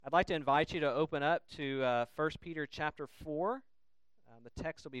I'd like to invite you to open up to 1 Peter chapter 4. The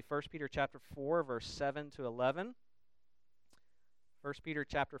text will be 1 Peter chapter 4, verse 7 to 11. 1 Peter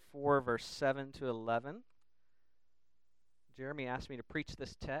chapter 4, verse 7 to 11. Jeremy asked me to preach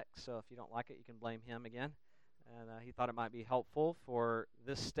this text, so if you don't like it, you can blame him again. And he thought it might be helpful for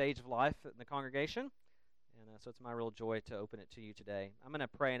this stage of life in the congregation. And so it's my real joy to open it to you today. I'm going to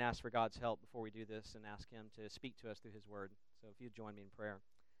pray and ask for God's help before we do this and ask Him to speak to us through His Word. So if you join me in prayer.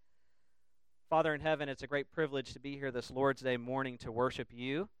 Father in heaven, it's a great privilege to be here this Lord's Day morning to worship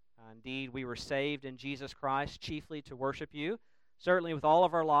you. Indeed, we were saved in Jesus Christ chiefly to worship you, certainly with all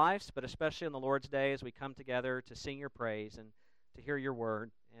of our lives, but especially on the Lord's Day as we come together to sing your praise and to hear your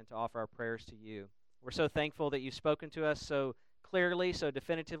word and to offer our prayers to you. We're so thankful that you've spoken to us so clearly, so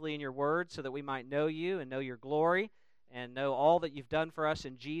definitively in your word so that we might know you and know your glory and know all that you've done for us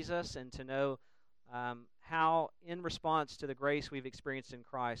in Jesus and to know how, in response to the grace we've experienced in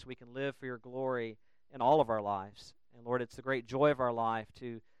Christ, we can live for your glory in all of our lives. And Lord, it's the great joy of our life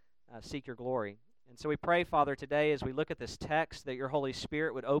to seek your glory. And so we pray, Father, today as we look at this text that your Holy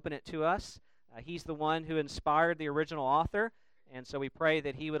Spirit would open it to us. He's the one who inspired the original author, and so we pray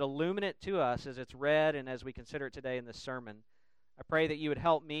that he would illumine it to us as it's read and as we consider it today in this sermon. I pray that you would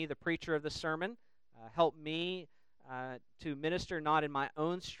help me, the preacher of this sermon, help me to minister not in my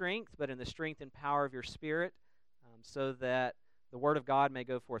own strength, but in the strength and power of your Spirit, so that the Word of God may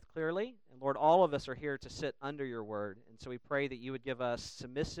go forth clearly. And Lord, all of us are here to sit under your Word, and so we pray that you would give us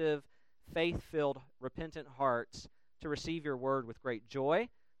submissive, faith-filled, repentant hearts to receive your Word with great joy.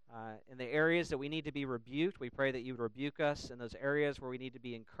 In the areas that we need to be rebuked, we pray that you would rebuke us. In those areas where we need to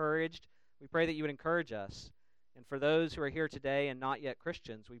be encouraged, we pray that you would encourage us. And for those who are here today and not yet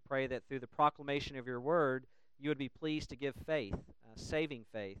Christians, we pray that through the proclamation of your Word, you would be pleased to give faith, saving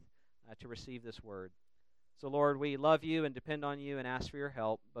faith, to receive this word. So, Lord, we love you and depend on you and ask for your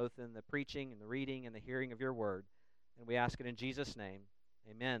help, both in the preaching and the reading and the hearing of your word. And we ask it in Jesus' name.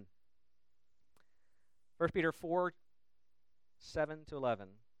 Amen. 1 Peter 4, 7 to 11.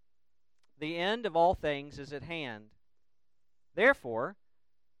 The end of all things is at hand. Therefore,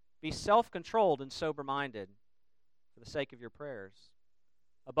 be self-controlled and sober-minded for the sake of your prayers.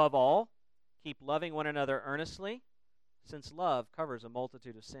 Above all, keep loving one another earnestly, since love covers a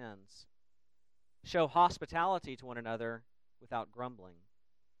multitude of sins. Show hospitality to one another without grumbling.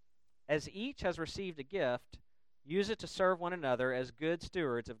 As each has received a gift, use it to serve one another as good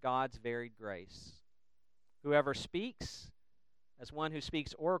stewards of God's varied grace. Whoever speaks, as one who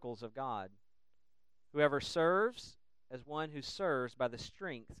speaks oracles of God. Whoever serves, as one who serves by the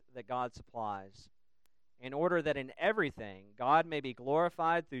strength that God supplies, in order that in everything God may be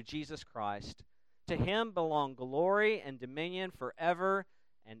glorified through Jesus Christ. To him belong glory and dominion forever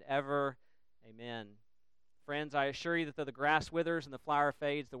and ever. Amen. Friends, I assure you that though the grass withers and the flower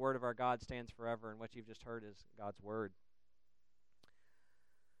fades, the word of our God stands forever, and what you've just heard is God's word.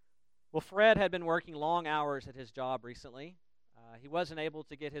 Well, Fred had been working long hours at his job recently. He wasn't able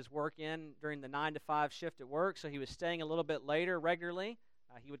to get his work in during the 9 to 5 shift at work, so he was staying a little bit later regularly.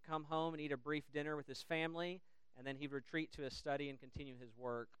 He would come home and eat a brief dinner with his family, and then he'd retreat to his study and continue his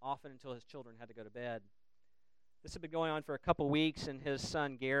work, often until his children had to go to bed. This had been going on for a couple weeks, and his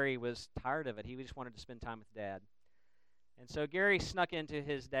son Gary was tired of it. He just wanted to spend time with Dad. And so Gary snuck into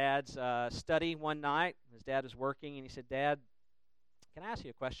his dad's study one night. His dad was working, and he said, "Dad, can I ask you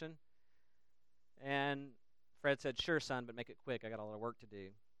a question?" And Fred said, "Sure, son, but make it quick. I got a lot of work to do."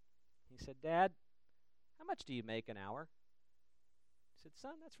 He said, "Dad, how much do you make an hour?" He said,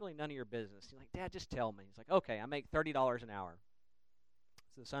 "Son, that's really none of your business." He's like, "Dad, just tell me." He's like, "Okay, I make $30 an hour."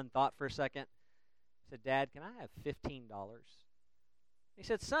 So the son thought for a second. He said, "Dad, can I have $15? He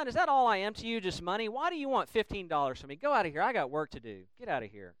said, "Son, is that all I am to you, just money? Why do you want $15 from me? Go out of here. I got work to do. Get out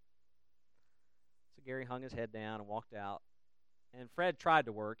of here." So Gary hung his head down and walked out. And Fred tried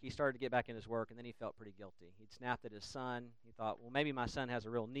to work. He started to get back in his work, and then he felt pretty guilty. He'd snapped at his son. He thought, well, maybe my son has a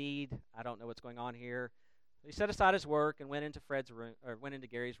real need. I don't know what's going on here. He set aside his work and went into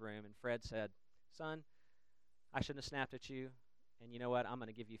Gary's room, and Fred said, "Son, I shouldn't have snapped at you, and you know what? I'm going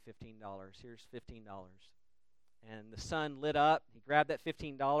to give you $15. Here's $15. And the son lit up. He grabbed that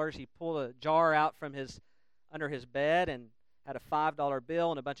 $15. He pulled a jar out from under his bed and had a $5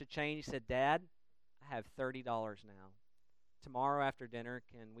 bill and a bunch of change. He said, "Dad, I have $30 now. Tomorrow after dinner,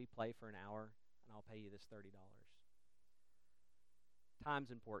 can we play for an hour, and I'll pay you this $30.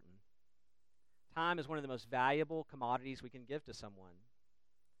 Time's important. Time is one of the most valuable commodities we can give to someone.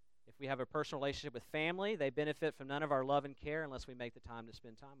 If we have a personal relationship with family, they benefit from none of our love and care unless we make the time to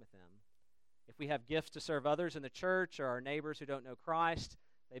spend time with them. If we have gifts to serve others in the church or our neighbors who don't know Christ,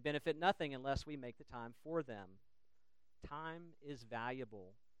 they benefit nothing unless we make the time for them. Time is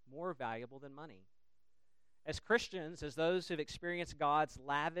valuable, more valuable than money. As Christians, as those who've experienced God's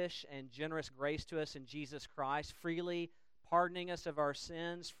lavish and generous grace to us in Jesus Christ, freely pardoning us of our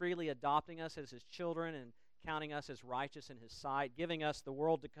sins, freely adopting us as His children and counting us as righteous in His sight, giving us the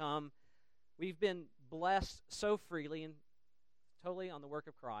world to come, we've been blessed so freely and totally on the work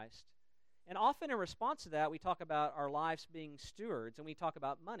of Christ. And often in response to that, we talk about our lives being stewards, and we talk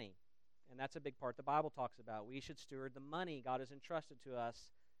about money. And that's a big part the Bible talks about. We should steward the money God has entrusted to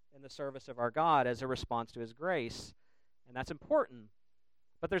us in the service of our God as a response to His grace. And that's important.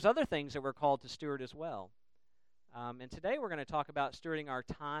 But there's other things that we're called to steward as well. And today we're going to talk about stewarding our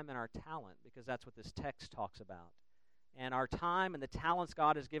time and our talent, because that's what this text talks about. And our time and the talents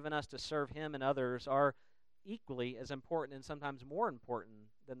God has given us to serve Him and others are equally as important and sometimes more important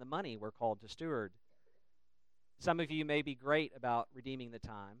than the money we're called to steward. Some of you may be great about redeeming the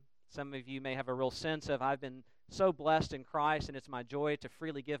time. Some of you may have a real sense of, I've been so blessed in Christ, and it's my joy to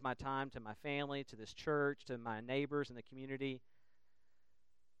freely give my time to my family, to this church, to my neighbors in the community.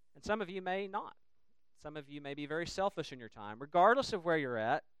 And some of you may not. Some of you may be very selfish in your time. Regardless of where you're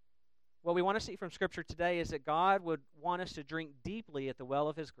at, what we want to see from Scripture today is that God would want us to drink deeply at the well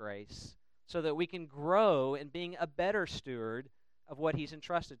of His grace so that we can grow in being a better steward of what He's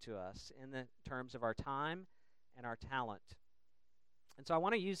entrusted to us in the terms of our time and our talent. And so I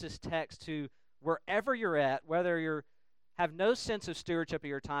want to use this text to, wherever you're at, whether you have no sense of stewardship of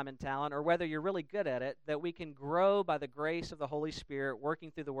your time and talent, or whether you're really good at it, that we can grow by the grace of the Holy Spirit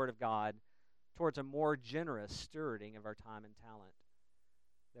working through the Word of God towards a more generous stewarding of our time and talent,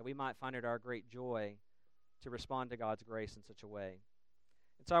 that we might find it our great joy to respond to God's grace in such a way.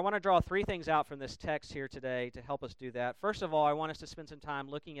 And so I want to draw three things out from this text here today to help us do that. First of all, I want us to spend some time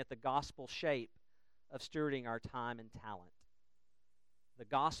looking at the gospel shape of stewarding our time and talent. The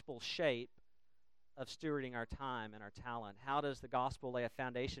gospel shape of stewarding our time and our talent. How does the gospel lay a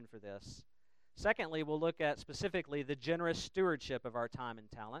foundation for this? Secondly, we'll look at specifically the generous stewardship of our time and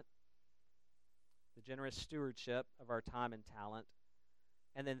talent. The generous stewardship of our time and talent.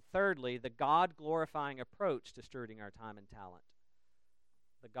 And then thirdly, the God-glorifying approach to stewarding our time and talent.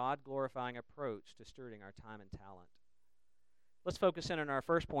 The God-glorifying approach to stewarding our time and talent. Let's focus in on our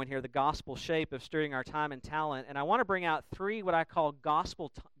first point here, the gospel shape of stewarding our time and talent. And I want to bring out three what I call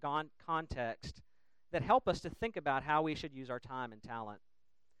gospel context that help us to think about how we should use our time and talent.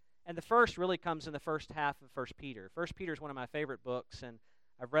 And the first really comes in the first half of 1 Peter. 1 Peter is one of my favorite books, and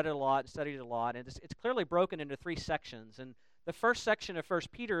I've read it a lot and studied it a lot. And it's clearly broken into three sections. And the first section of 1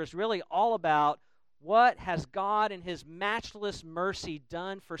 Peter is really all about what has God in His matchless mercy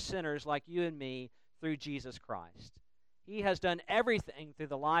done for sinners like you and me through Jesus Christ. He has done everything through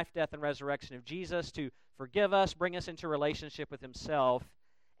the life, death, and resurrection of Jesus to forgive us, bring us into relationship with Himself,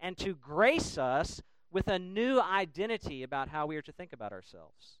 and to grace us with a new identity about how we are to think about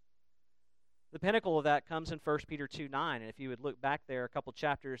ourselves. The pinnacle of that comes in 1 Peter 2:9, and if you would look back there a couple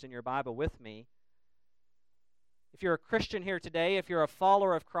chapters in your Bible with me, if you're a Christian here today, if you're a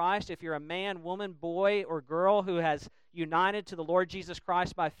follower of Christ, if you're a man, woman, boy, or girl who has united to the Lord Jesus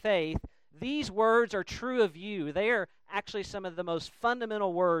Christ by faith, these words are true of you. They are actually some of the most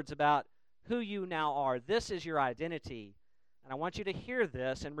fundamental words about who you now are. This is your identity. And I want you to hear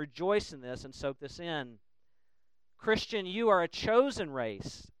this and rejoice in this and soak this in. Christian, you are a chosen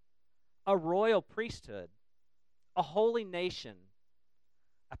race, a royal priesthood, a holy nation,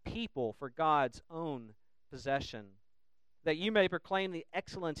 a people for God's own possession, that you may proclaim the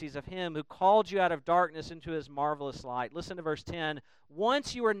excellencies of Him who called you out of darkness into His marvelous light. Listen to verse 10.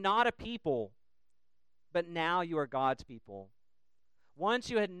 Once you were not a people, but now you are God's people. Once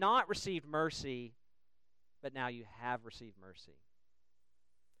you had not received mercy, but now you have received mercy.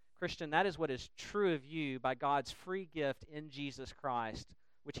 Christian, that is what is true of you by God's free gift in Jesus Christ,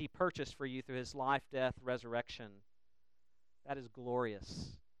 which He purchased for you through His life, death, resurrection. That is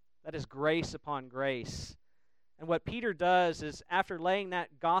glorious. That is grace upon grace. And what Peter does is, after laying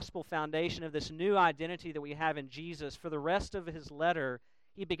that gospel foundation of this new identity that we have in Jesus, for the rest of his letter,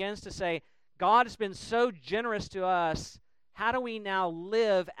 he begins to say, God has been so generous to us. How do we now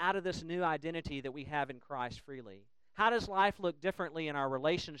live out of this new identity that we have in Christ freely? How does life look differently in our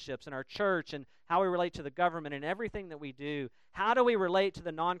relationships, in our church, and how we relate to the government and everything that we do? How do we relate to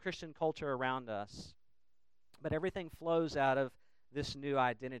the non-Christian culture around us? But everything flows out of this new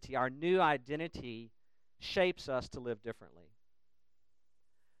identity. Our new identity shapes us to live differently.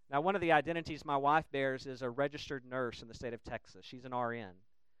 Now, one of the identities my wife bears is a registered nurse in the state of Texas. She's an RN.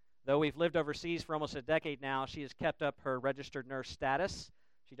 Though we've lived overseas for almost a decade now, she has kept up her registered nurse status.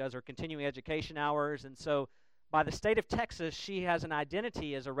 She does her continuing education hours, and so by the state of Texas, she has an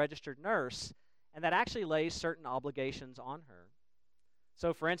identity as a registered nurse, and that actually lays certain obligations on her.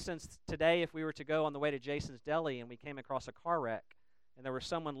 So, for instance, today if we were to go on the way to Jason's Deli and we came across a car wreck and there was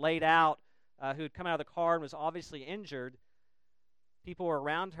someone laid out who had come out of the car and was obviously injured, people were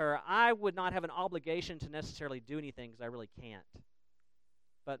around her, I would not have an obligation to necessarily do anything because I really can't.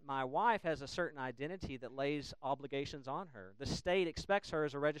 But my wife has a certain identity that lays obligations on her. The state expects her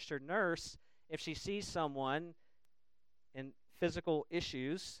as a registered nurse, if she sees someone in physical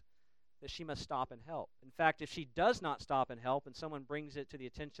issues, that she must stop and help. In fact, if she does not stop and help and someone brings it to the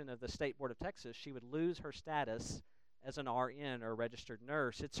attention of the State Board of Texas, she would lose her status as an RN or a registered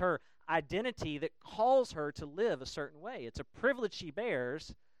nurse. It's her identity that calls her to live a certain way. It's a privilege she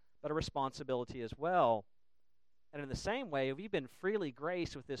bears, but a responsibility as well. And in the same way, we've been freely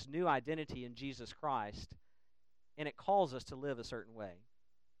graced with this new identity in Jesus Christ, and it calls us to live a certain way.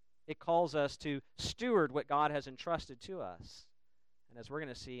 It calls us to steward what God has entrusted to us. And as we're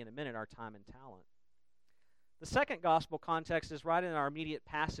going to see in a minute, our time and talent. The second gospel context is right in our immediate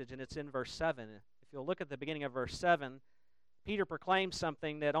passage, and it's in verse 7. If you'll look at the beginning of verse 7, Peter proclaims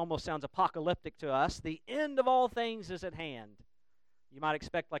something that almost sounds apocalyptic to us. The end of all things is at hand. You might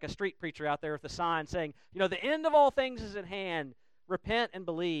expect like a street preacher out there with a sign saying, the end of all things is at hand. Repent and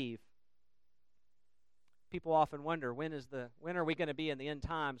believe. People often wonder, when are we going to be in the end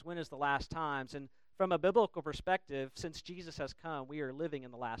times? When is the last times? And from a biblical perspective, since Jesus has come, we are living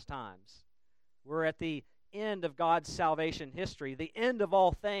in the last times. We're at the end of God's salvation history. The end of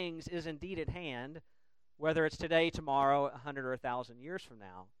all things is indeed at hand, whether it's today, tomorrow, 100 or 1,000 years from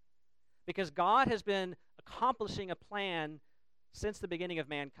now. Because God has been accomplishing a plan since the beginning of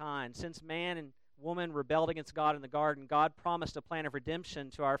mankind. Since man and woman rebelled against God in the garden, God promised a plan of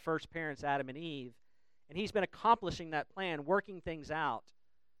redemption to our first parents, Adam and Eve. And he's been accomplishing that plan, working things out.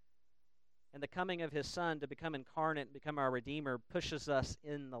 And the coming of his Son to become incarnate and become our Redeemer pushes us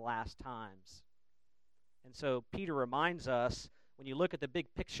in the last times. And so Peter reminds us, when you look at the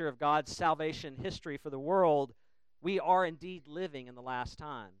big picture of God's salvation history for the world, we are indeed living in the last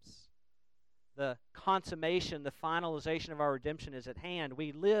times. The consummation, the finalization of our redemption is at hand.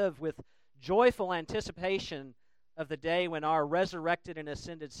 We live with joyful anticipation of the day when our resurrected and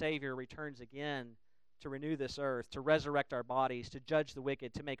ascended Savior returns again to renew this earth, to resurrect our bodies, to judge the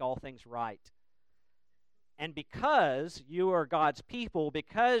wicked, to make all things right. And because you are God's people,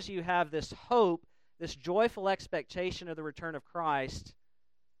 because you have this hope, this joyful expectation of the return of Christ,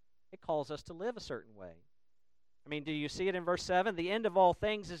 it calls us to live a certain way. I mean, do you see it in verse 7? The end of all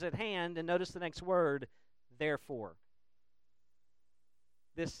things is at hand, and notice the next word, therefore.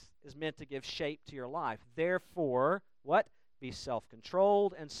 This is meant to give shape to your life. Therefore, what? Be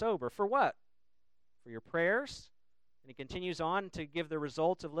self-controlled and sober. For what? For your prayers. And he continues on to give the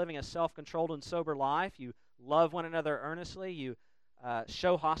results of living a self-controlled and sober life. You love one another earnestly. You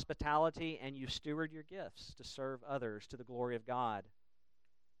show hospitality, and you steward your gifts to serve others to the glory of God.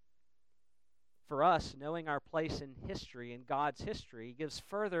 For us, knowing our place in history, in God's history, gives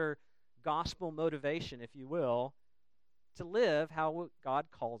further gospel motivation, if you will, to live how God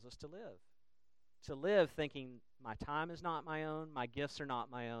calls us to live. To live thinking, my time is not my own, my gifts are not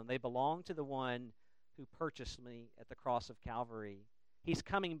my own. They belong to the one who purchased me at the cross of Calvary. He's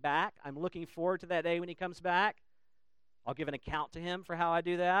coming back. I'm looking forward to that day when he comes back. I'll give an account to him for how I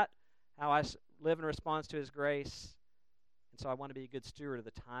do that, how I live in response to his grace. And so I want to be a good steward of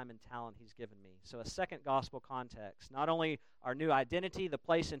the time and talent he's given me. So a second gospel context. Not only our new identity, the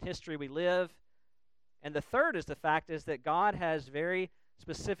place in history we live, and the third is the fact is that God has very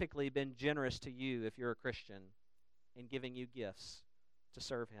specifically been generous to you if you're a Christian in giving you gifts to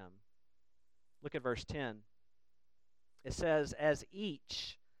serve him. Look at verse 10. It says, as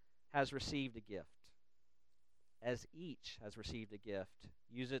each has received a gift. As each has received a gift,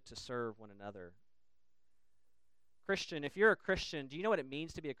 use it to serve one another. Christian, if you're a Christian, do you know what it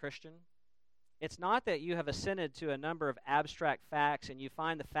means to be a Christian? It's not that you have assented to a number of abstract facts and you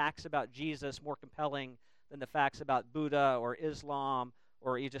find the facts about Jesus more compelling than the facts about Buddha or Islam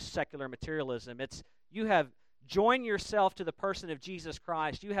or just secular materialism. It's you have joined yourself to the person of Jesus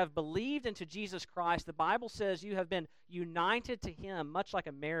Christ. You have believed into Jesus Christ. The Bible says you have been united to him, much like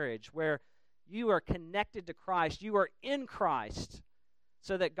a marriage, where you are connected to Christ. You are in Christ,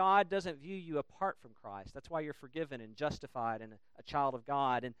 so that God doesn't view you apart from Christ. That's why you're forgiven and justified and a child of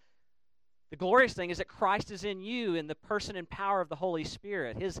God. And the glorious thing is that Christ is in you in the person and power of the Holy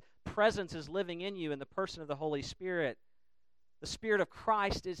Spirit. His presence is living in you in the person of the Holy Spirit. The Spirit of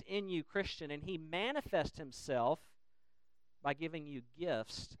Christ is in you, Christian, and he manifests himself by giving you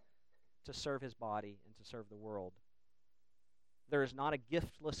gifts to serve his body and to serve the world. There is not a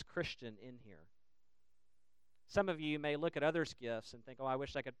giftless Christian in here. Some of you may look at others' gifts and think, oh, I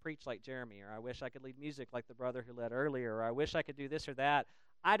wish I could preach like Jeremy, or I wish I could lead music like the brother who led earlier, or I wish I could do this or that.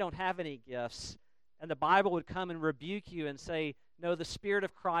 I don't have any gifts. And the Bible would come and rebuke you and say, no, the Spirit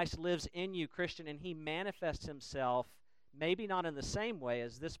of Christ lives in you, Christian, and he manifests himself, maybe not in the same way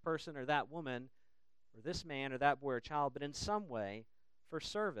as this person or that woman, or this man or that boy or child, but in some way for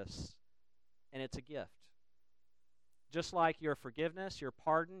service. And it's a gift. Just like your forgiveness, your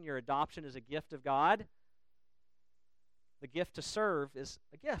pardon, your adoption is a gift of God, the gift to serve is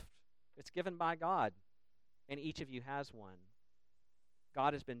a gift. It's given by God, and each of you has one.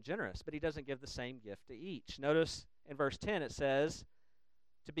 God has been generous, but he doesn't give the same gift to each. Notice in verse 10 it says,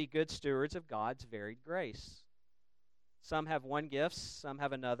 to be good stewards of God's varied grace. Some have one gift, some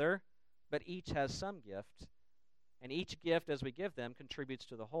have another, but each has some gift, and each gift as we give them contributes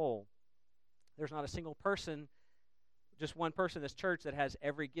to the whole. There's not a single person, just one person in this church that has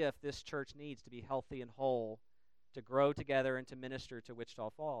every gift this church needs to be healthy and whole, to grow together and to minister to Wichita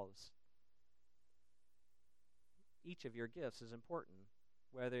Falls. Each of your gifts is important,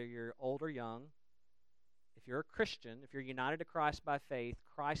 whether you're old or young. If you're a Christian, if you're united to Christ by faith,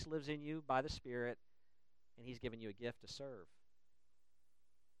 Christ lives in you by the Spirit, and he's given you a gift to serve.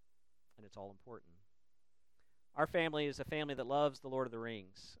 And it's all important. Our family is a family that loves the Lord of the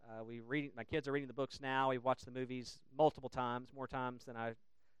Rings. My kids are reading the books now. We've watched the movies multiple times, more times than I'd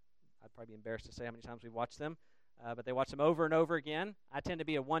probably be embarrassed to say how many times we've watched them. But they watch them over and over again. I tend to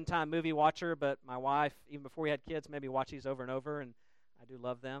be a one-time movie watcher, but my wife, even before we had kids, made me watch these over and over, and I do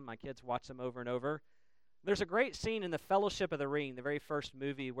love them. My kids watch them over and over. There's a great scene in The Fellowship of the Ring, the very first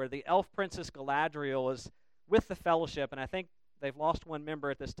movie, where the elf princess Galadriel is with the Fellowship, and I think they've lost one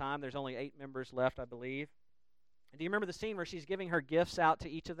member at this time. There's only 8 members left, I believe. And do you remember the scene where she's giving her gifts out to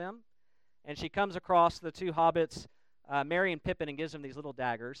each of them? And she comes across the 2 hobbits, Merry and Pippin, and gives them these little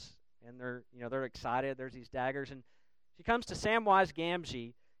daggers. And they're excited. There's these daggers. And she comes to Samwise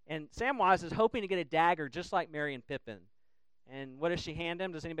Gamgee, and Samwise is hoping to get a dagger just like Merry and Pippin. And what does she hand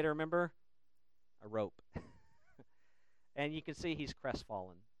him? Does anybody remember? A rope. And you can see he's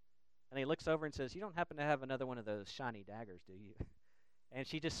crestfallen. And he looks over and says, you don't happen to have another one of those shiny daggers, do you? And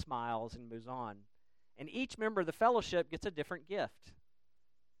she just smiles and moves on. And each member of the fellowship gets a different gift.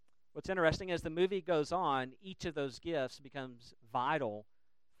 What's interesting, as the movie goes on, each of those gifts becomes vital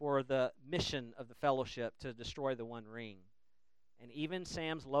for the mission of the fellowship to destroy the One Ring. And even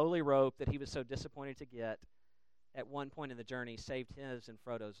Sam's lowly rope that he was so disappointed to get at one point in the journey saved his and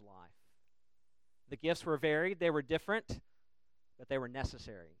Frodo's life. The gifts were varied, they were different, but they were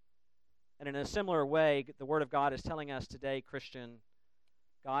necessary. And in a similar way, the Word of God is telling us today, Christian,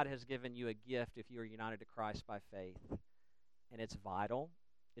 God has given you a gift if you are united to Christ by faith. And it's vital,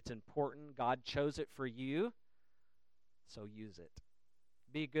 it's important, God chose it for you, so use it.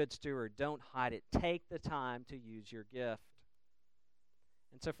 Be a good steward. Don't hide it. Take the time to use your gift.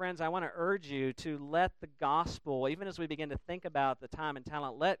 And so, friends, I want to urge you to let the gospel, even as we begin to think about the time and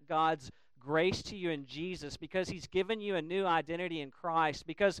talent, let God's grace to you in Jesus, because he's given you a new identity in Christ,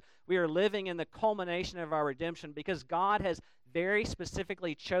 because we are living in the culmination of our redemption, because God has very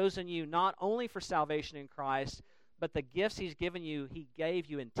specifically chosen you not only for salvation in Christ, but the gifts he's given you, he gave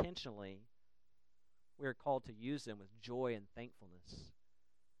you intentionally. We are called to use them with joy and thankfulness,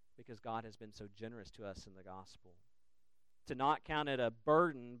 because God has been so generous to us in the gospel. To not count it a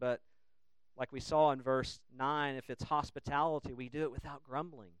burden, but like we saw in verse 9, if it's hospitality, we do it without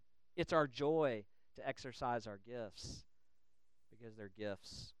grumbling. It's our joy to exercise our gifts, because they're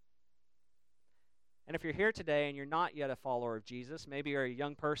gifts. And if you're here today and you're not yet a follower of Jesus, maybe you're a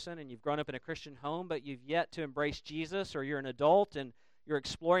young person and you've grown up in a Christian home, but you've yet to embrace Jesus, or you're an adult and you're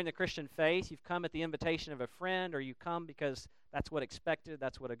exploring the Christian faith, you've come at the invitation of a friend, or you come because that's what expected,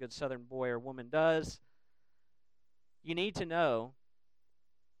 that's what a good Southern boy or woman does. You need to know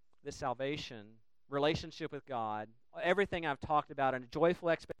this salvation, relationship with God, everything I've talked about, and a joyful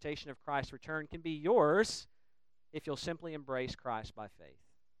expectation of Christ's return can be yours if you'll simply embrace Christ by faith.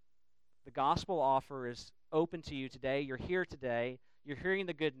 The gospel offer is open to you today. You're here today. You're hearing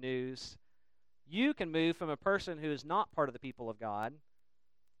the good news. You can move from a person who is not part of the people of God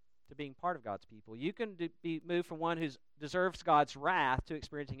to being part of God's people. You can be moved from one who deserves God's wrath to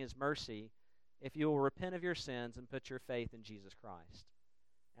experiencing his mercy if you will repent of your sins and put your faith in Jesus Christ.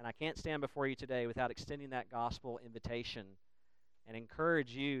 And I can't stand before you today without extending that gospel invitation and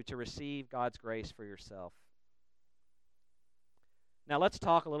encourage you to receive God's grace for yourself. Now let's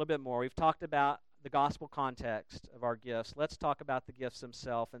talk a little bit more. We've talked about the gospel context of our gifts. Let's talk about the gifts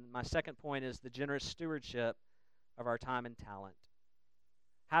themselves. And my second point is the generous stewardship of our time and talent.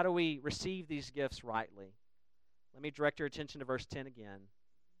 How do we receive these gifts rightly? Let me direct your attention to verse 10 again.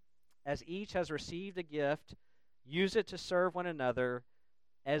 As each has received a gift, Use it to serve one another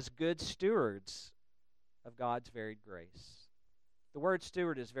as good stewards of God's varied grace. The word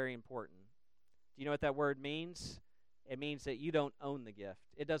steward is very important. Do you know what that word means? It means that you don't own the gift.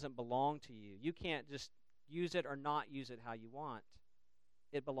 It doesn't belong to you. You can't just use it or not use it how you want.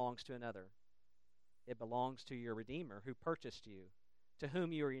 It belongs to another. It belongs to your Redeemer who purchased you, to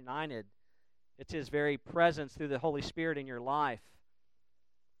whom you are united. It's His very presence through the Holy Spirit in your life,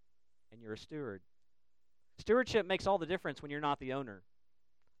 and you're a steward. Stewardship makes all the difference when you're not the owner.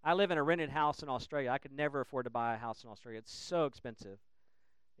 I live in a rented house in Australia. I could never afford to buy a house in Australia. It's so expensive.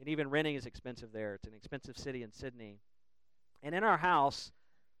 And even renting is expensive there. It's an expensive city in Sydney. And in our house,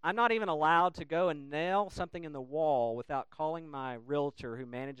 I'm not even allowed to go and nail something in the wall without calling my realtor who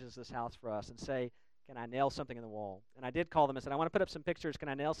manages this house for us and say, can I nail something in the wall? And I did call them and said, I want to put up some pictures. Can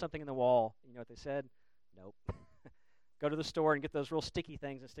I nail something in the wall? You know what they said? Nope. Go to the store and get those real sticky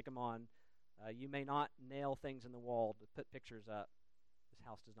things and stick them on. You may not nail things in the wall to put pictures up. This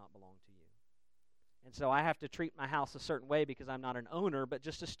house does not belong to you. And so I have to treat my house a certain way because I'm not an owner, but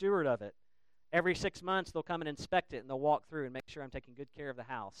just a steward of it. Every 6 months, they'll come and inspect it, and they'll walk through and make sure I'm taking good care of the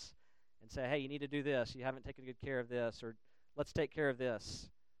house and say, hey, you need to do this. You haven't taken good care of this, or let's take care of this,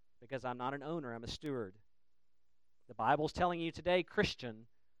 because I'm not an owner. I'm a steward. The Bible's telling you today, Christian,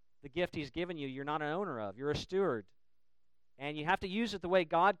 the gift He's given you, you're not an owner of. You're a steward. And you have to use it the way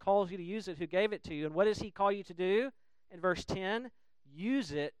God calls you to use it, who gave it to you. And what does He call you to do? In verse 10,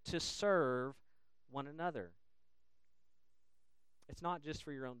 use it to serve one another. It's not just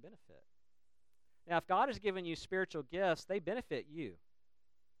for your own benefit. Now, if God has given you spiritual gifts, they benefit you.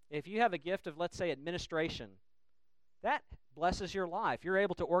 If you have a gift of, let's say, administration, that blesses your life. You're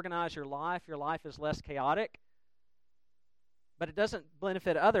able to organize your life. Your life is less chaotic. But it doesn't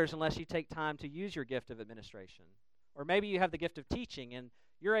benefit others unless you take time to use your gift of administration. Or maybe you have the gift of teaching, and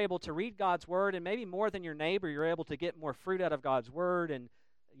you're able to read God's Word, and maybe more than your neighbor, you're able to get more fruit out of God's Word, and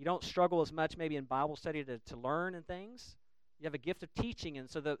you don't struggle as much maybe in Bible study to learn and things. You have a gift of teaching, and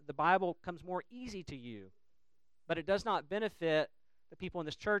so the Bible comes more easy to you. But it does not benefit the people in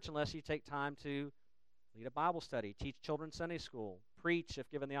this church unless you take time to lead a Bible study, teach children's Sunday school, preach if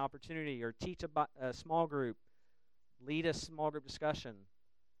given the opportunity, or teach a small group, lead a small group discussion.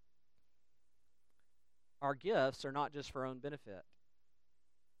 Our gifts are not just for our own benefit.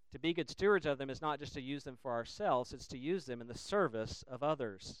 To be good stewards of them is not just to use them for ourselves, it's to use them in the service of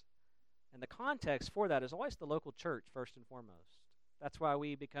others. And the context for that is always the local church, first and foremost. That's why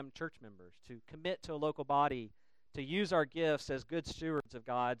we become church members, to commit to a local body, to use our gifts as good stewards of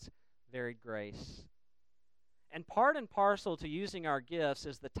God's varied grace. And part and parcel to using our gifts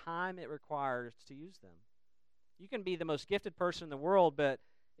is the time it requires to use them. You can be the most gifted person in the world, but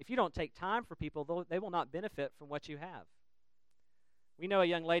if you don't take time for people, they will not benefit from what you have. We know a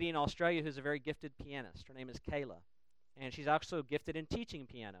young lady in Australia who's a very gifted pianist. Her name is Kayla, and she's also gifted in teaching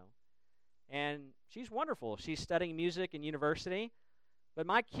piano. And she's wonderful. She's studying music in university. But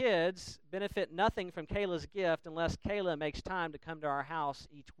my kids benefit nothing from Kayla's gift unless Kayla makes time to come to our house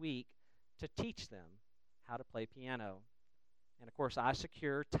each week to teach them how to play piano. And, of course, I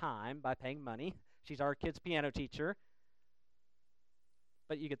secure time by paying money. She's our kid's piano teacher.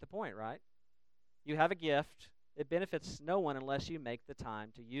 But you get the point, right? You have a gift. It benefits no one unless you make the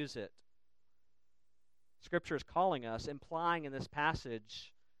time to use it. Scripture is calling us, implying in this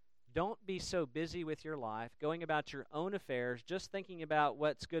passage, don't be so busy with your life, going about your own affairs, just thinking about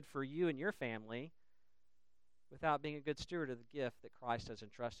what's good for you and your family, without being a good steward of the gift that Christ has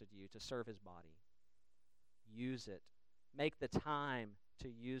entrusted you to serve His body. Use it. Make the time to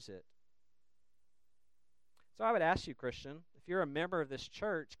use it. So I would ask you, Christian, if you're a member of this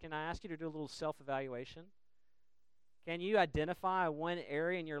church, can I ask you to do a little self-evaluation? Can you identify one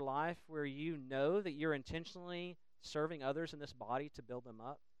area in your life where you know that you're intentionally serving others in this body to build them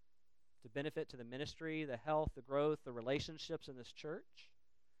up, to benefit to the ministry, the health, the growth, the relationships in this church?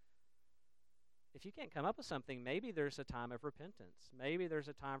 If you can't come up with something, maybe there's a time of repentance. Maybe there's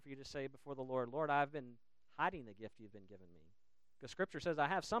a time for you to say before the Lord, Lord, I've been hiding the gift you've been giving me. Because Scripture says I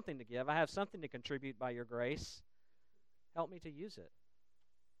have something to give. I have something to contribute by your grace. Help me to use it.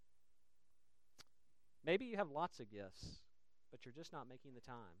 Maybe you have lots of gifts, but you're just not making the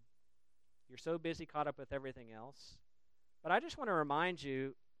time. You're so busy caught up with everything else. But I just want to remind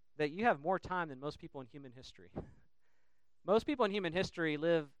you that you have more time than most people in human history. Most people in human history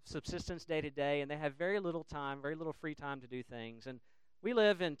live subsistence day to day, and they have very little time, very little free time to do things. And we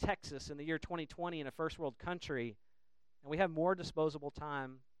live in Texas in the year 2020 in a first world country, and we have more disposable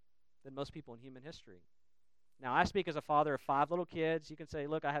time than most people in human history. Now, I speak as a father of 5 little kids. You can say,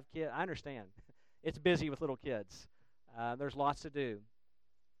 look, I have kids. I understand. It's busy with little kids. There's lots to do.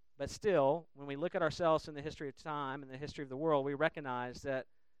 But still, when we look at ourselves in the history of time and the history of the world, we recognize that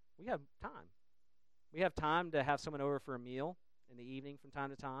we have time. We have time to have someone over for a meal in the evening from time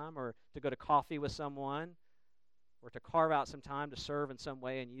to time, or to go to coffee with someone, or to carve out some time to serve in some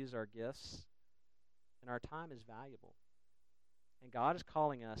way and use our gifts. And our time is valuable. And God is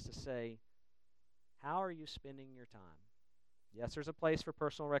calling us to say, how are you spending your time? Yes, there's a place for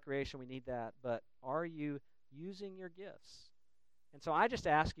personal recreation. We need that. But are you using your gifts? And so I just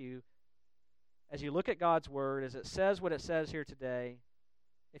ask you, as you look at God's Word, as it says what it says here today,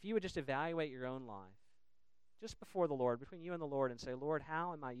 if you would just evaluate your own life, just before the Lord, between you and the Lord, and say, Lord,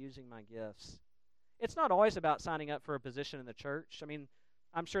 how am I using my gifts? It's not always about signing up for a position in the church. I mean,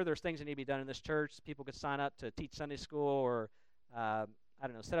 I'm sure there's things that need to be done in this church. People could sign up to teach Sunday school or,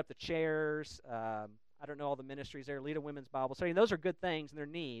 set up the chairs. I don't know all the ministries there, lead a women's Bible study. Those are good things and they're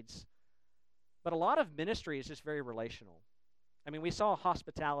needs. But a lot of ministry is just very relational. I mean, we saw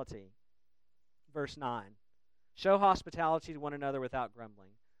hospitality, verse 9. Show hospitality to one another without grumbling.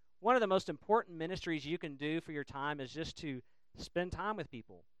 One of the most important ministries you can do for your time is just to spend time with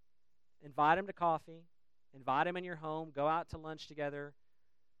people. Invite them to coffee. Invite them in your home. Go out to lunch together.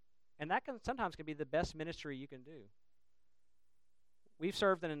 And that sometimes can be the best ministry you can do. We've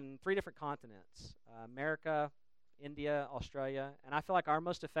served in 3 different continents, America, India, Australia, and I feel like our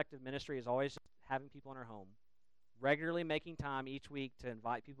most effective ministry is always having people in our home, regularly making time each week to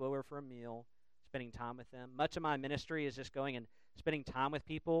invite people over for a meal, spending time with them. Much of my ministry is just going and spending time with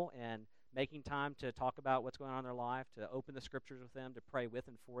people and making time to talk about what's going on in their life, to open the scriptures with them, to pray with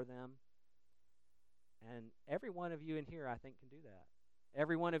and for them. And every one of you in here, I think, can do that.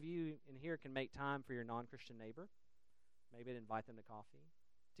 Every one of you in here can make time for your non-Christian neighbor. Maybe to invite them to coffee,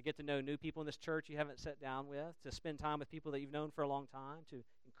 to get to know new people in this church you haven't sat down with, to spend time with people that you've known for a long time, to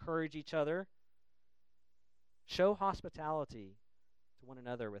encourage each other. Show hospitality to one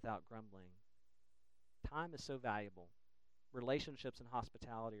another without grumbling. Time is so valuable. Relationships and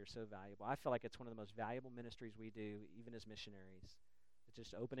hospitality are so valuable. I feel like it's one of the most valuable ministries we do, even as missionaries. It's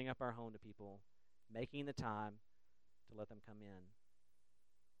just opening up our home to people, making the time to let them come in.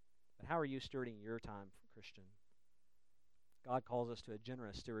 But how are you stewarding your time, Christian? God calls us to a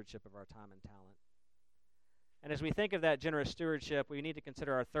generous stewardship of our time and talent. And as we think of that generous stewardship, we need to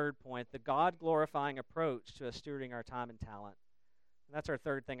consider our third point, the God-glorifying approach to us stewarding our time and talent. And that's our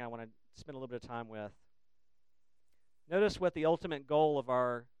third thing I want to spend a little bit of time with. Notice what the ultimate goal of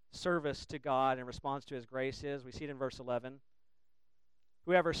our service to God in response to His grace is. We see it in verse 11.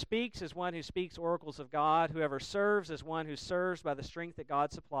 Whoever speaks is one who speaks oracles of God. Whoever serves is one who serves by the strength that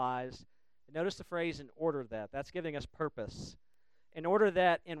God supplies. Notice the phrase, in order that. That's giving us purpose. In order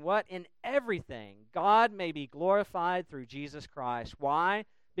that, in what? In everything, God may be glorified through Jesus Christ. Why?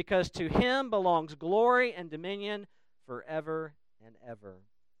 Because to Him belongs glory and dominion forever and ever.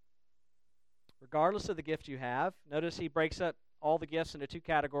 Regardless of the gift you have, notice he breaks up all the gifts into 2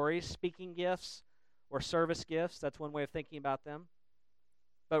 categories, speaking gifts or service gifts. That's one way of thinking about them.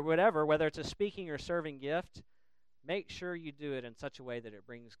 But whether it's a speaking or serving gift, make sure you do it in such a way that it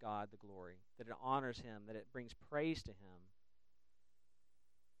brings God the glory, that it honors Him, that it brings praise to Him.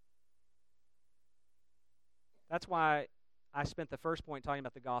 That's why I spent the first point talking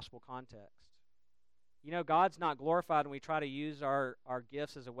about the gospel context. You know, God's not glorified when we try to use our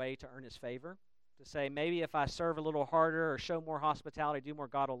gifts as a way to earn His favor, to say, maybe if I serve a little harder or show more hospitality, do more,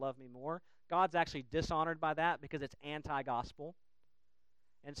 God will love me more. God's actually dishonored by that because it's anti-gospel.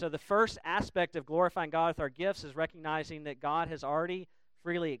 And so the first aspect of glorifying God with our gifts is recognizing that God has already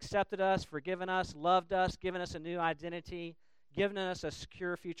freely accepted us, forgiven us, loved us, given us a new identity, given us a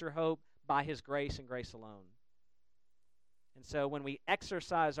secure future hope by His grace and grace alone. And so when we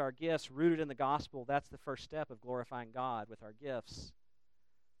exercise our gifts rooted in the gospel, that's the first step of glorifying God with our gifts.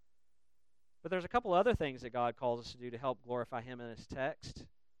 But there's a couple other things that God calls us to do to help glorify Him in this text.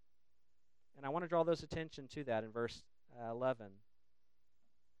 And I want to draw those attention to that in verse 11.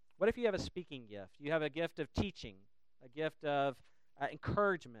 What if you have a speaking gift? You have a gift of teaching, a gift of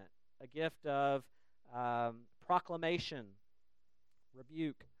encouragement, a gift of proclamation,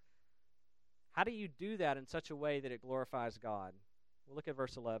 rebuke. How do you do that in such a way that it glorifies God? We'll look at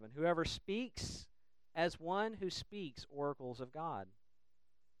verse 11. Whoever speaks as one who speaks oracles of God.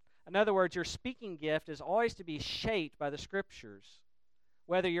 In other words, your speaking gift is always to be shaped by the Scriptures.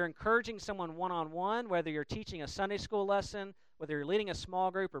 Whether you're encouraging someone one-on-one, whether you're teaching a Sunday school lesson, whether you're leading a small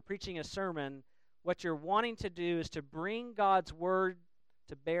group or preaching a sermon, what you're wanting to do is to bring God's Word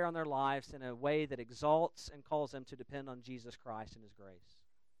to bear on their lives in a way that exalts and calls them to depend on Jesus Christ and His grace.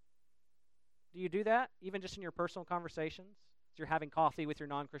 Do you do that, even just in your personal conversations? As you're having coffee with your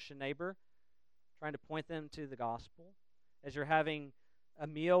non-Christian neighbor, trying to point them to the gospel? As you're having a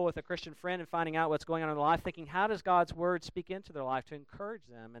meal with a Christian friend and finding out what's going on in their life, thinking, how does God's Word speak into their life to encourage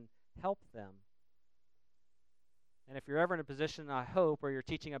them and help them? And if you're ever in a position, I hope, where you're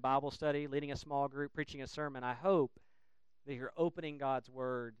teaching a Bible study, leading a small group, preaching a sermon, I hope that you're opening God's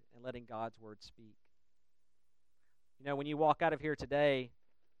Word and letting God's Word speak. You know, when you walk out of here today,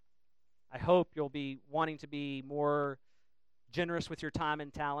 I hope you'll be wanting to be more generous with your time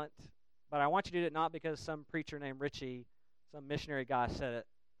and talent. But I want you to do it not because some preacher named Richie, some missionary guy said it,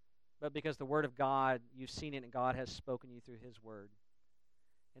 but because the Word of God, you've seen it and God has spoken you through His Word.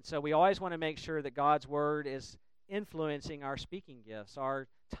 And so we always want to make sure that God's Word is influencing our speaking gifts, our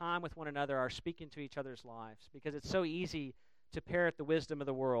time with one another, our speaking to each other's lives, because it's so easy to parrot the wisdom of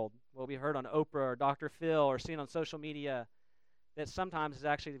the world, what we heard on Oprah or Dr. Phil or seen on social media, that sometimes is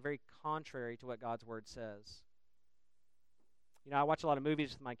actually very contrary to what God's Word says. You know, I watch a lot of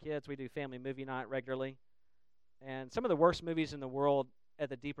movies with my kids. We do family movie night regularly. And some of the worst movies in the world at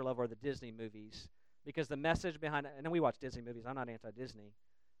the deeper level are the Disney movies, because the message behind it, and then we watch Disney movies. I'm not anti-Disney.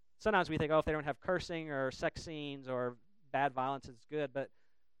 Sometimes we think, oh, if they don't have cursing or sex scenes or bad violence, it's good. But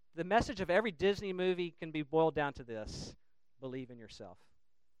the message of every Disney movie can be boiled down to this: believe in yourself.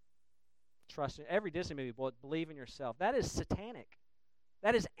 Trust in every Disney movie, believe in yourself. That is satanic.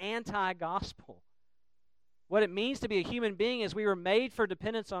 That is anti-gospel. What it means to be a human being is we were made for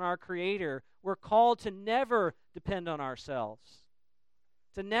dependence on our Creator. We're called to never depend on ourselves,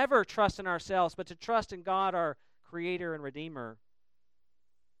 to never trust in ourselves, but to trust in God, our Creator and Redeemer.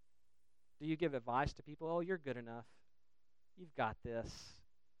 Do you give advice to people? Oh, you're good enough. You've got this.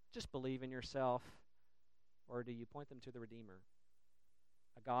 Just believe in yourself. Or do you point them to the Redeemer,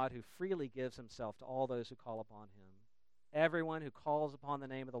 a God who freely gives Himself to all those who call upon Him? Everyone who calls upon the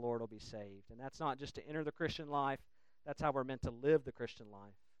name of the Lord will be saved. And that's not just to enter the Christian life. That's how we're meant to live the Christian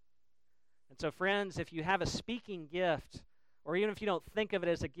life. And so, friends, if you have a speaking gift, or even if you don't think of it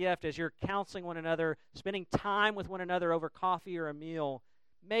as a gift, as you're counseling one another, spending time with one another over coffee or a meal,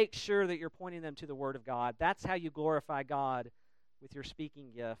 make sure that you're pointing them to the Word of God. That's how you glorify God, with your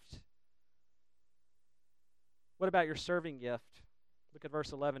speaking gift. What about your serving gift? Look at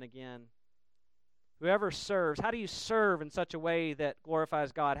verse 11 again. Whoever serves, how do you serve in such a way that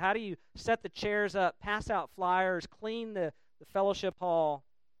glorifies God? How do you set the chairs up, pass out flyers, clean the fellowship hall?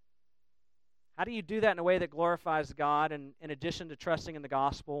 How do you do that in a way that glorifies God, and in addition to trusting in the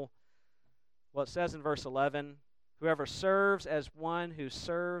gospel? Well, it says in verse 11, whoever serves as one who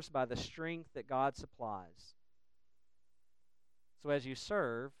serves by the strength that God supplies. So as you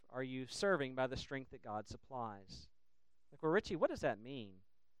serve, are you serving by the strength that God supplies? Like, well, Richie, what does that mean?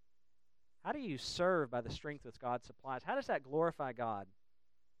 How do you serve by the strength that God supplies? How does that glorify God?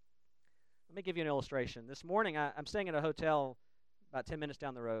 Let me give you an illustration. This morning, I'm staying at a hotel about 10 minutes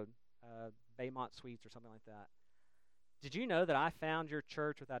down the road, Baymont Suites or something like that. Did you know that I found your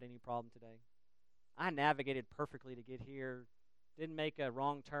church without any problem today? I navigated perfectly to get here, didn't make a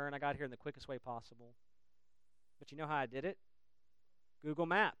wrong turn. I got here in the quickest way possible. But you know how I did it? Google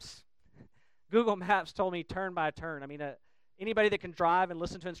Maps. Google Maps told me turn by turn. I mean, anybody that can drive and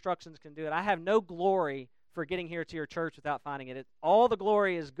listen to instructions can do it. I have no glory for getting here to your church without finding it. All the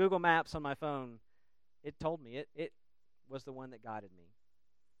glory is Google Maps on my phone. It told me. It was the one that guided me.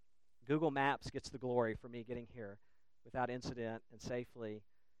 Google Maps gets the glory for me getting here without incident and safely,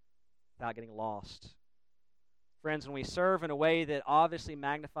 without getting lost. Friends, when we serve in a way that obviously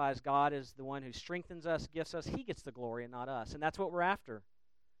magnifies God as the one who strengthens us, gifts us, He gets the glory and not us. And that's what we're after.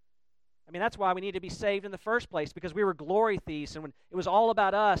 I mean, that's why we need to be saved in the first place, because we were glory thieves, and when it was all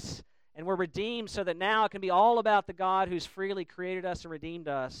about us, and we're redeemed so that now it can be all about the God who's freely created us and redeemed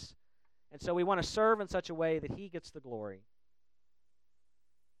us. And so we want to serve in such a way that He gets the glory.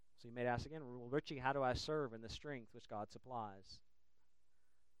 So you may ask again, well, Richie, how do I serve in the strength which God supplies?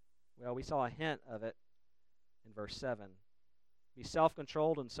 Well, we saw a hint of it in verse 7. Be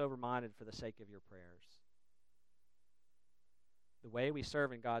self-controlled and sober-minded for the sake of your prayers. The way we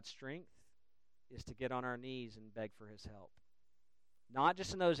serve in God's strength is to get on our knees and beg for His help. Not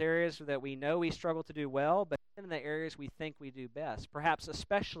just in those areas that we know we struggle to do well, but in the areas we think we do best. Perhaps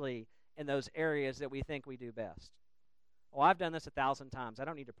especially in those areas that we think we do best. Oh, I've done this 1,000 times. I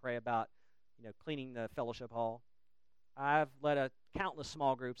don't need to pray about, cleaning the fellowship hall. I've led countless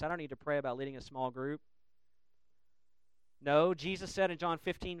small groups. I don't need to pray about leading a small group. No, Jesus said in John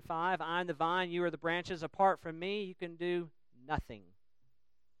 15:5, I am the vine, you are the branches. Apart from me, you can do nothing.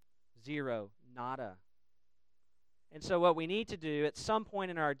 Zero. Nada. And so what we need to do at some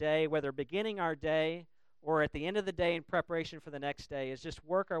point in our day, whether beginning our day or at the end of the day in preparation for the next day, is just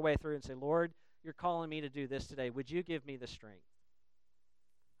work our way through and say, Lord, you're calling me to do this today. Would you give me the strength?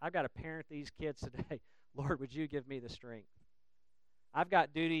 I've got to parent these kids today. Lord, would you give me the strength? I've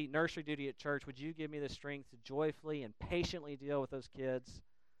got duty, nursery duty at church. Would you give me the strength to joyfully and patiently deal with those kids?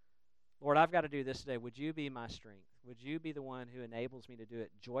 Lord, I've got to do this today. Would you be my strength? Would you be the one who enables me to do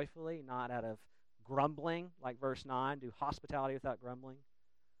it joyfully, not out of grumbling, like verse 9, do hospitality without grumbling?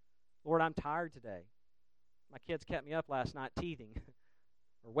 Lord, I'm tired today. My kids kept me up last night teething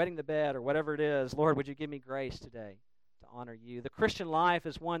or wetting the bed or whatever it is. Lord, would you give me grace today to honor you? The Christian life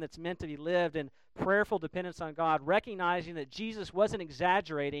is one that's meant to be lived in prayerful dependence on God, recognizing that Jesus wasn't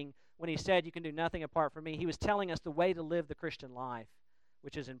exaggerating when he said, you can do nothing apart from me. He was telling us the way to live the Christian life,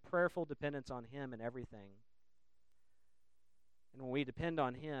 which is in prayerful dependence on him in everything. And when we depend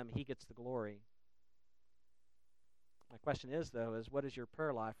on him, he gets the glory. My question is, though, is what does your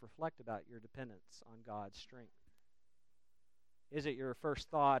prayer life reflect about your dependence on God's strength? Is it your first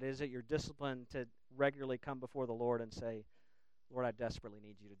thought? Is it your discipline to regularly come before the Lord and say, Lord, I desperately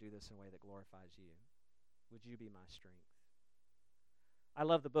need you to do this in a way that glorifies you? Would you be my strength? I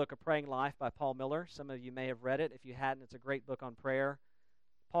love the book A Praying Life by Paul Miller. Some of you may have read it. If you hadn't, it's a great book on prayer.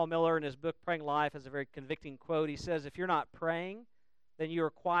 Paul Miller, in his book Praying Life, has a very convicting quote. He says, if you're not praying, then you are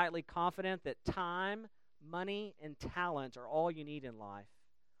quietly confident that time, money, and talent are all you need in life.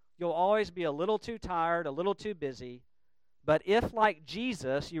 You'll always be a little too tired, a little too busy. But if, like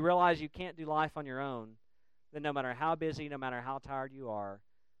Jesus, you realize you can't do life on your own, then no matter how busy, no matter how tired you are,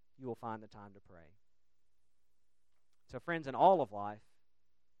 you will find the time to pray. So, friends, in all of life,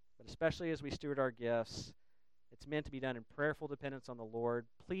 but especially as we steward our gifts, it's meant to be done in prayerful dependence on the Lord,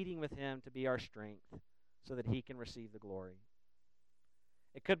 pleading with him to be our strength so that he can receive the glory.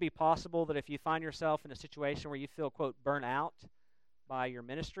 It could be possible that if you find yourself in a situation where you feel, quote, burnt out by your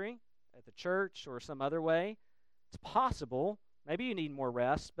ministry at the church or some other way, it's possible, maybe you need more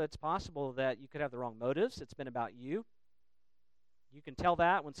rest, but it's possible that you could have the wrong motives. It's been about you. You can tell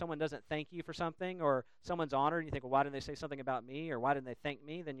that when someone doesn't thank you for something or someone's honored and you think, well, why didn't they say something about me or why didn't they thank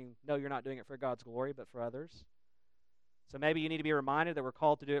me? Then you know you're not doing it for God's glory but for others. So maybe you need to be reminded that we're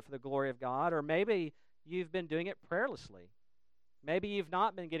called to do it for the glory of God, or maybe you've been doing it prayerlessly. Maybe you've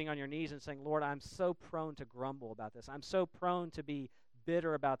not been getting on your knees and saying, Lord, I'm so prone to grumble about this. I'm so prone to be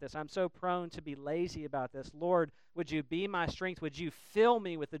bitter about this. I'm so prone to be lazy about this. Lord, would you be my strength? Would you fill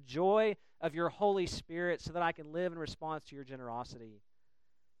me with the joy of your Holy Spirit so that I can live in response to your generosity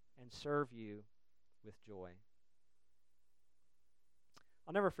and serve you with joy?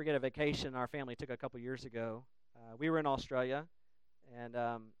 I'll never forget a vacation our family took a couple years ago. We were in Australia, and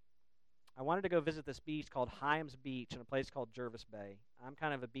I wanted to go visit this beach called Hyams Beach in a place called Jervis Bay. I'm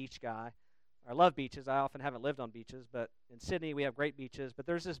kind of a beach guy. I love beaches. I often haven't lived on beaches, but in Sydney we have great beaches. But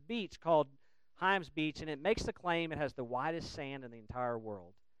there's this beach called Hyams Beach, and it makes the claim it has the widest sand in the entire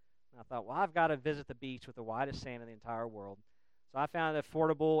world. And I thought, well, I've got to visit the beach with the widest sand in the entire world. So I found an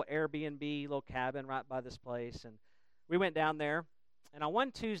affordable Airbnb little cabin right by this place, and we went down there. And on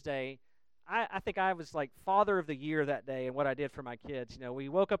one Tuesday, I think I was like Father of the Year that day in what I did for my kids. You know, we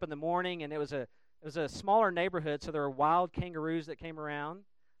woke up in the morning, and it was a smaller neighborhood, so there were wild kangaroos that came around.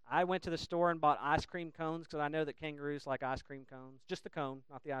 I went to the store and bought ice cream cones because I know that kangaroos like ice cream cones. Just the cone,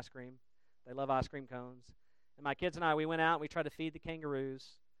 not the ice cream. They love ice cream cones. And my kids and I, we went out and we tried to feed the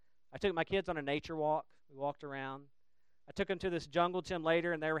kangaroos. I took my kids on a nature walk. We walked around. I took them to this jungle gym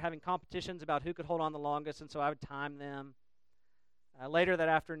later, and they were having competitions about who could hold on the longest, and so I would time them. Later that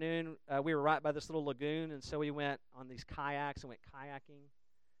afternoon, we were right by this little lagoon, and so we went on these kayaks and went kayaking.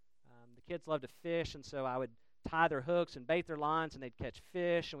 The kids love to fish, and so I would tie their hooks and bait their lines, and they'd catch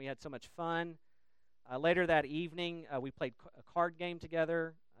fish, and we had so much fun. Later that evening, we played a card game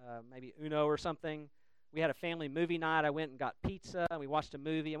together, maybe Uno or something. We had a family movie night. I went and got pizza, and we watched a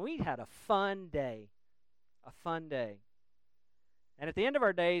movie, and we had a fun day. A fun day. And at the end of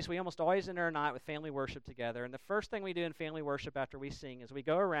our days, we almost always end our night with family worship together. And the first thing we do in family worship after we sing is we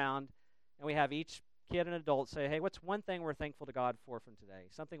go around and we have each kid and adult say, hey, what's one thing we're thankful to God for from today?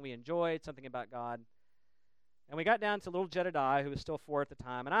 Something we enjoyed, something about God. And we got down to little Jedediah, who was still 4 at the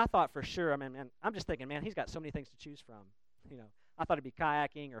time. And I thought for sure, I'm just thinking, man, he's got so many things to choose from. You know, I thought it'd be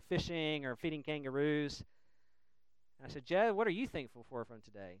kayaking or fishing or feeding kangaroos. And I said, Jed, what are you thankful for from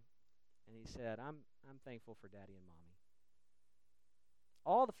today? And he said, I'm thankful for Daddy and Mommy.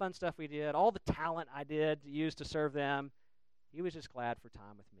 All the fun stuff we did, all the talent I did to use to serve them, he was just glad for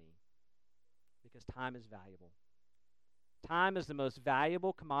time with me because time is valuable. Time is the most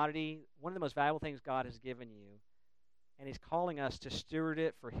valuable commodity, one of the most valuable things God has given you, and he's calling us to steward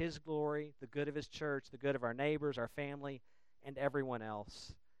it for his glory, the good of his church, the good of our neighbors, our family, and everyone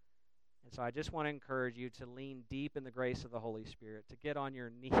else. And so I just want to encourage you to lean deep in the grace of the Holy Spirit, to get on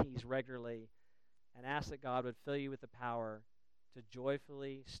your knees regularly and ask that God would fill you with the power to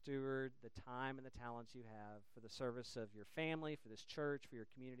joyfully steward the time and the talents you have for the service of your family, for this church, for your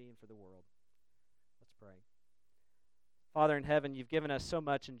community, and for the world. Let's pray. Father in heaven, you've given us so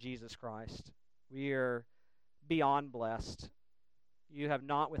much in Jesus Christ. We are beyond blessed. You have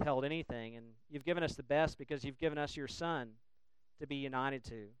not withheld anything, and you've given us the best because you've given us your Son to be united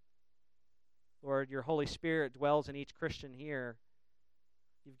to. Lord, your Holy Spirit dwells in each Christian here.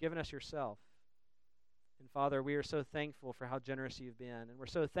 You've given us yourself. And Father, we are so thankful for how generous you've been. And we're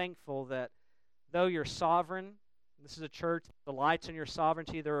so thankful that though you're sovereign, this is a church that delights in your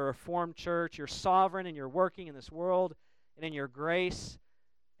sovereignty, they're a reformed church, you're sovereign and you're working in this world and in your grace,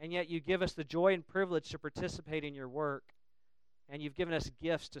 and yet you give us the joy and privilege to participate in your work. And you've given us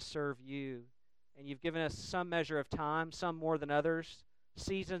gifts to serve you. And you've given us some measure of time, some more than others.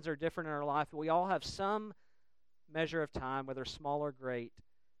 Seasons are different in our life, but we all have some measure of time, whether small or great,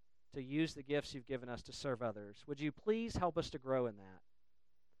 to use the gifts you've given us to serve others. Would you please help us to grow in that?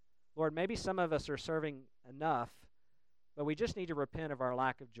 Lord, maybe some of us are serving enough, but we just need to repent of our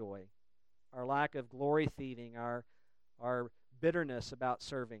lack of joy, our lack of glory thieving, our bitterness about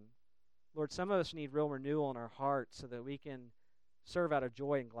serving. Lord, some of us need real renewal in our hearts so that we can serve out of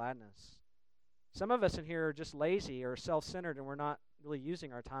joy and gladness. Some of us in here are just lazy or self-centered, and we're not really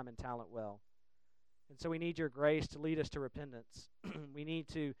using our time and talent well. And so we need your grace to lead us to repentance. We need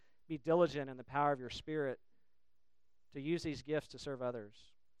to be diligent in the power of your Spirit to use these gifts to serve others.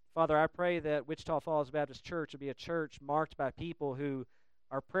 Father, I pray that Wichita Falls Baptist Church will be a church marked by people who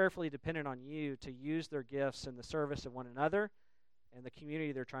are prayerfully dependent on you to use their gifts in the service of one another and the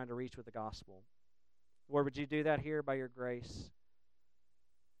community they're trying to reach with the gospel. Lord, would you do that here by your grace?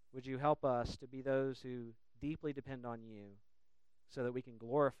 Would you help us to be those who deeply depend on you so that we can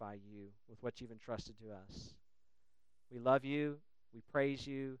glorify you with what you've entrusted to us? We love you, we praise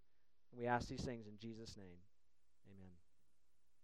you, and we ask these things in Jesus' name. Amen.